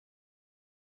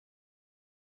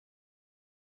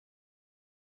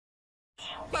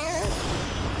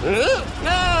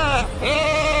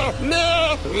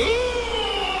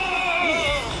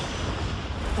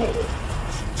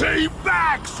Stay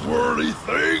back, swirly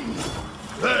thing!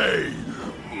 Hey,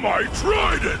 my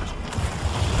trident!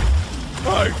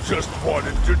 I just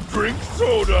wanted to drink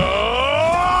soda!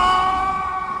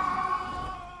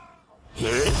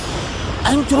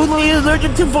 I'm totally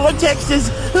allergic to vortexes!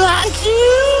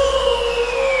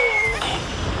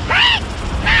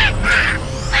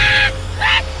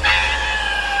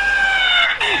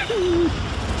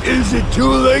 Is it too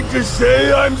late to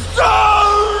say I'm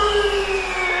sorry?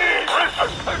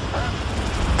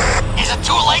 Is it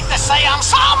too late to say I'm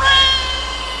sorry?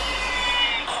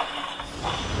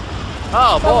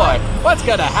 Oh boy, what's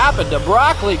gonna happen to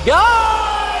Broccoli Guy?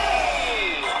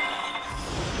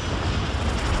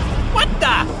 What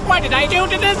the? What did I do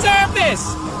to deserve this?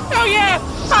 Oh yeah,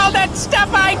 all that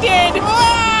stuff I did!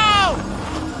 Whoa!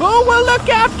 Who will look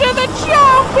after the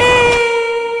trophy?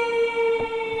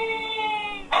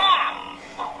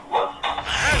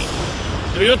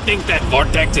 Do you think that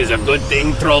vortex is a good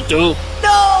thing, Troll 2?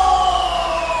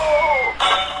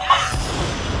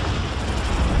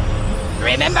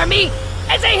 Remember me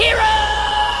as a hero!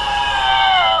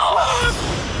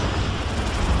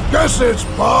 Guess it's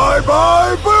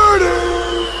bye-bye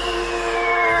birdie!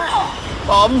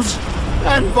 Bums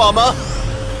and Bomber,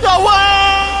 away!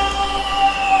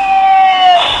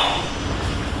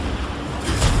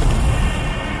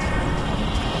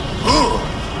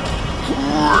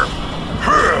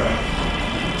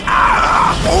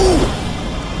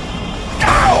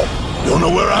 Don't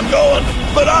know where I'm going,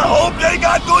 but I hope they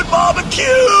got good barbecue!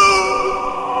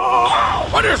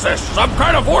 What is this? Some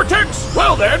kind of vortex?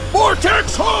 Well then,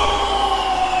 vortex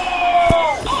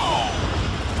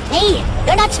Hey,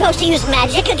 you're not supposed to use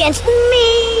magic against me!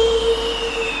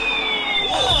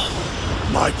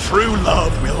 My true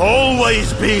love will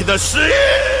always be the same!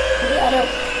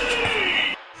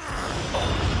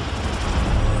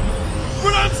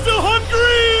 But I'm still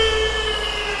hungry!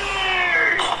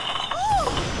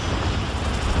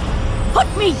 Put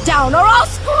me down or I'll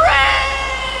scream!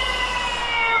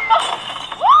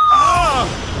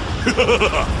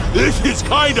 This is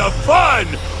kind of fun!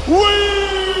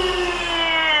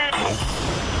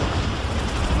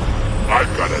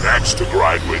 I've got an axe to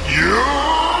grind with you!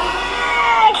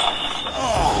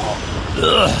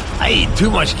 Ugh, I ate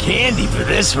too much candy for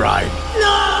this ride.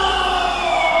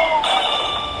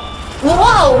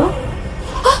 Whoa!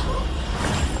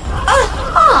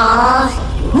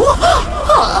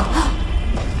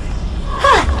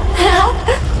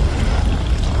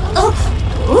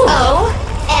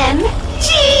 OMG!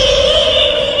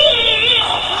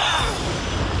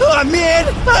 Oh man,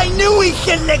 I knew we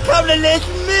shouldn't have come to this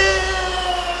meal!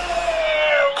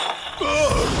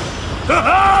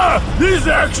 Haha! This is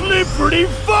actually pretty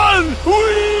fun!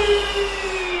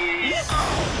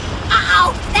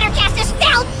 Uh-oh! Better cast a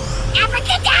spell!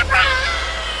 Abracadabra!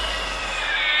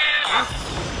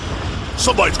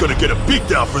 Somebody's gonna get a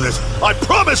beatdown for this, I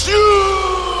promise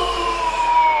you!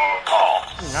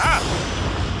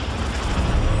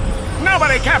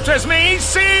 Nobody captures me,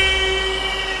 see?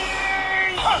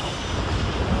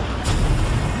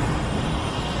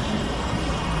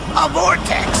 A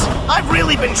vortex! I've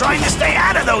really been trying to stay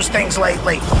out of those things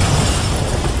lately.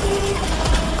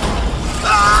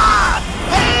 Ah!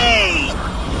 Hey!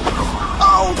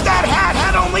 Oh, that hat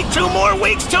had only 2 more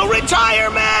weeks till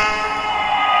retirement!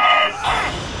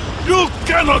 You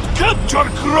cannot capture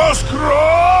Cross!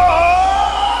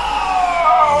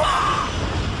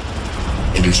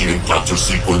 Initiating capture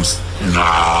sequence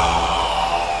now.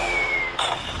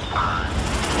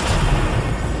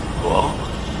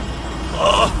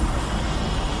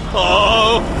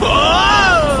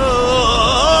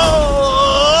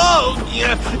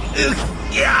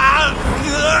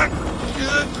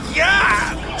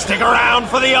 Stick around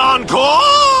for the encore!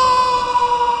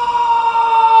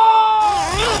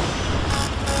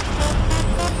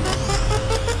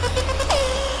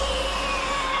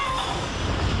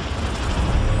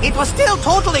 It was still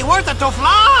totally worth it to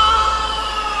fly!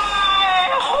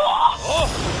 Oh,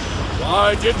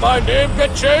 why did my name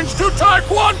get changed to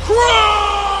Taekwondo Crow?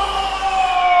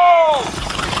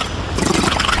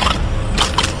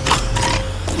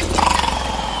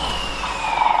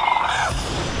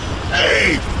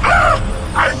 Hey!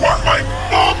 I want my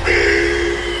mommy!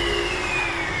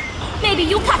 Maybe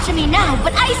you capture me now,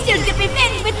 but I still get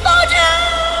revenge with Mojo!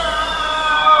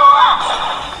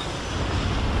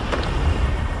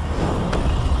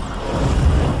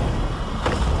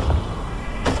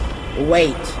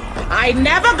 Wait, I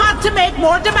never got to make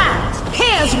more demands.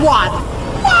 Here's one.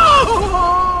 Whoa!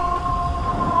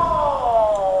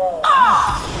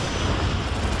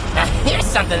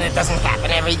 something that doesn't happen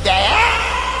every day.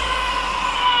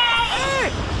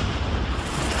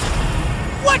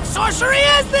 What sorcery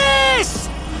is this?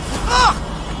 Ugh!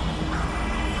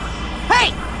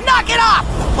 Hey, knock it off!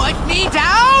 Put me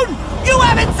down? You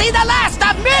haven't seen the last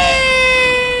of me!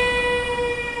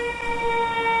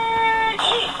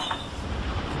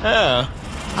 Oh,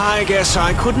 I guess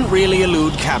I couldn't really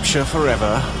elude capture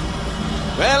forever.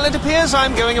 Well, it appears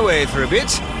I'm going away for a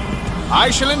bit. I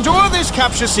shall endure this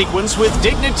capture sequence with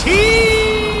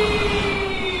dignity!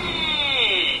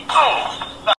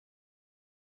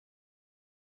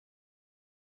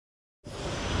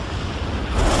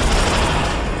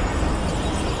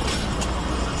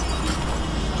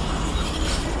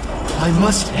 I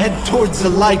must head towards the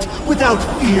light without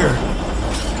fear.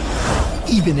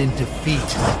 Even in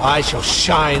defeat, I shall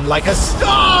shine like a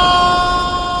star!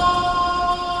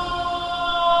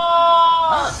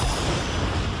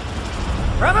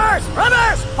 Runners!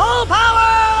 Runners! Full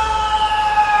power!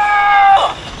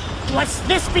 Was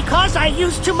this because I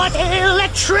used too much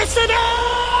electricity?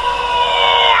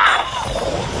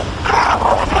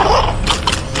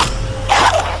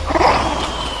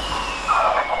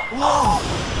 Whoa!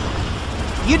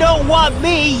 You don't want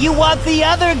me, you want the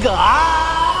other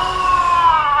guy!